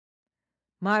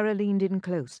Myra leaned in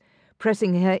close,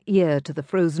 pressing her ear to the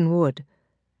frozen wood.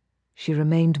 She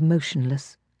remained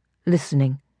motionless,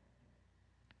 listening.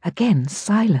 Again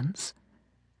silence.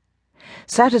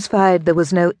 Satisfied there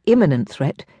was no imminent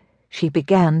threat, she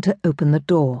began to open the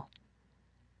door.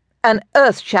 An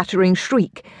earth-shattering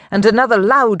shriek and another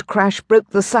loud crash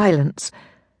broke the silence.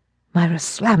 Myra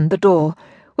slammed the door.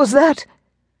 Was that...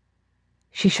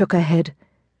 She shook her head.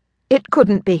 It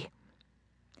couldn't be.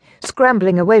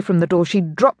 Scrambling away from the door, she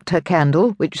dropped her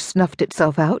candle, which snuffed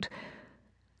itself out.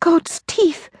 God's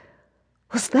teeth!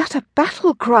 Was that a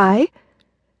battle cry?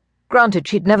 Granted,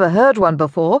 she'd never heard one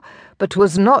before, but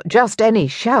 'twas not just any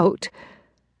shout.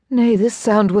 Nay, this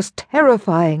sound was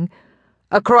terrifying.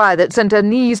 A cry that sent her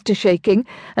knees to shaking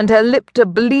and her lip to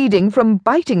bleeding from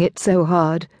biting it so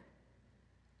hard.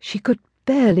 She could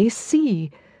barely see.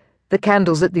 The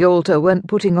candles at the altar weren't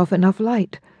putting off enough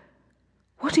light.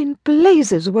 What in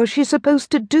blazes was she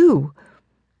supposed to do?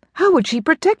 How would she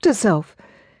protect herself?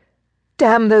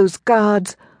 Damn those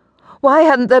guards! Why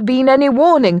hadn't there been any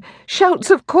warning,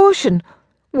 shouts of caution?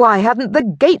 Why hadn't the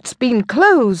gates been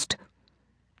closed?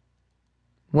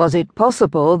 Was it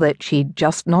possible that she'd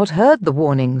just not heard the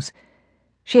warnings?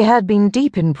 She had been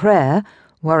deep in prayer,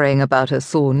 worrying about her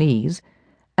sore knees,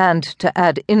 and, to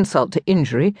add insult to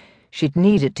injury, she'd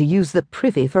needed to use the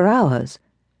privy for hours.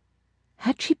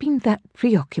 Had she been that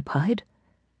preoccupied?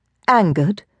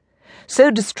 Angered? So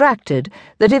distracted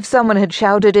that if someone had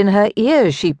shouted in her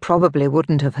ear, she probably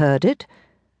wouldn't have heard it.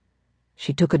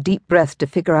 She took a deep breath to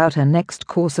figure out her next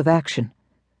course of action.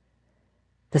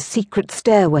 The secret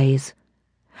stairways.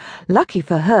 Lucky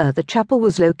for her, the chapel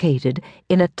was located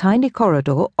in a tiny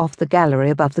corridor off the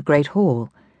gallery above the great hall.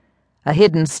 A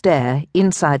hidden stair,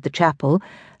 inside the chapel,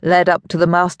 led up to the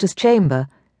master's chamber.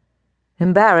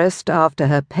 Embarrassed after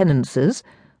her penances,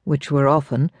 which were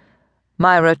often,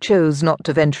 Myra chose not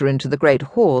to venture into the great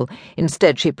hall.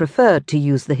 Instead, she preferred to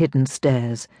use the hidden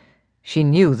stairs. She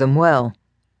knew them well.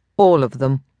 All of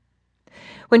them.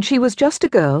 When she was just a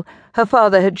girl, her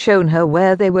father had shown her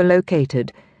where they were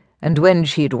located, and when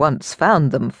she'd once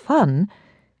found them fun,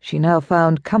 she now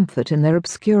found comfort in their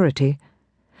obscurity.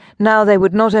 Now they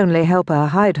would not only help her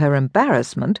hide her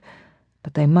embarrassment,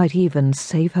 but they might even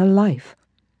save her life.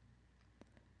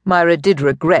 Myra did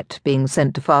regret being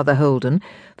sent to Father Holden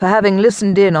for having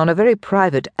listened in on a very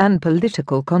private and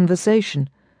political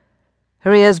conversation.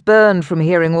 Her ears burned from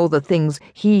hearing all the things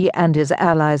he and his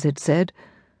allies had said.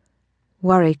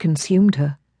 Worry consumed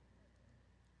her.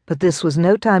 But this was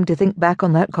no time to think back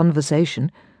on that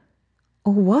conversation.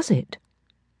 Or was it?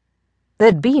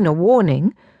 There'd been a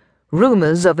warning,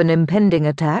 rumours of an impending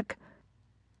attack.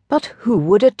 But who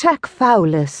would attack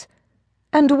Fowlis?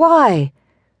 And why?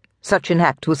 Such an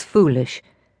act was foolish.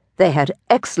 They had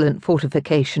excellent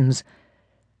fortifications.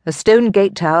 A stone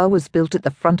gate tower was built at the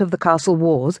front of the castle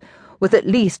walls, with at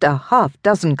least a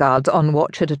half-dozen guards on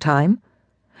watch at a time.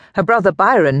 Her brother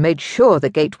Byron made sure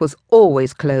the gate was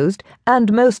always closed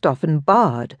and most often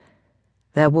barred.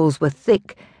 Their walls were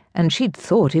thick, and she'd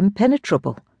thought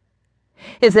impenetrable.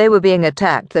 If they were being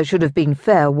attacked, there should have been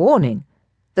fair warning.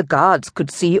 The guards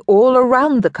could see all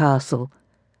around the castle.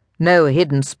 No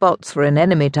hidden spots for an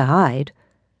enemy to hide.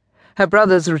 Her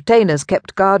brother's retainers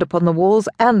kept guard upon the walls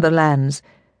and the lands.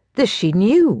 This she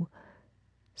knew.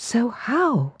 So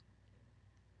how?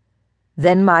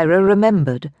 Then Myra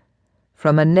remembered.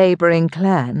 From a neighbouring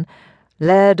clan,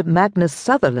 Laird Magnus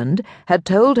Sutherland had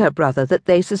told her brother that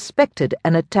they suspected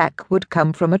an attack would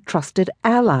come from a trusted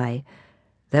ally.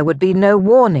 There would be no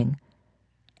warning.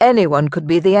 Anyone could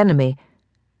be the enemy,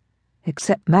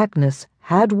 except Magnus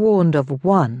had warned of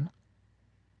one.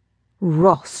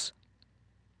 Ross.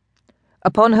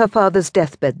 Upon her father's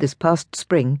deathbed this past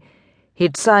spring,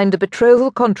 he'd signed a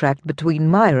betrothal contract between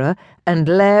Myra and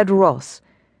Laird Ross,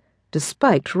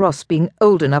 despite Ross being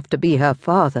old enough to be her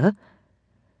father.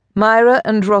 Myra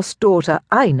and Ross' daughter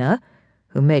Ina,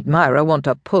 who made Myra want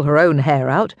to pull her own hair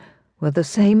out, were the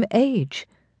same age.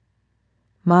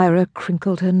 Myra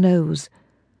crinkled her nose.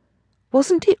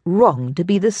 Wasn't it wrong to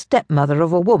be the stepmother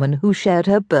of a woman who shared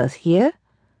her birth here?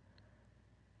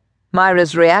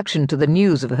 Myra's reaction to the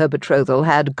news of her betrothal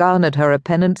had garnered her a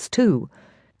penance too.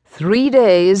 3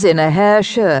 days in a hair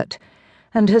shirt,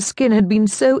 and her skin had been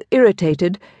so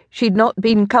irritated she'd not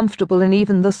been comfortable in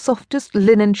even the softest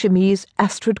linen chemise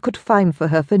Astrid could find for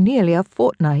her for nearly a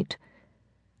fortnight.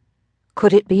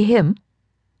 Could it be him?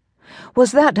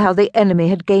 Was that how the enemy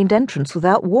had gained entrance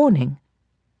without warning?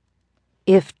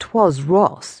 If 'twas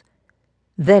Ross,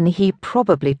 then he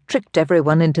probably tricked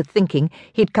everyone into thinking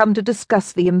he'd come to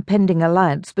discuss the impending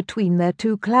alliance between their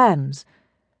two clans.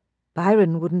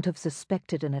 Byron wouldn't have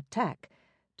suspected an attack,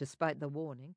 despite the warning.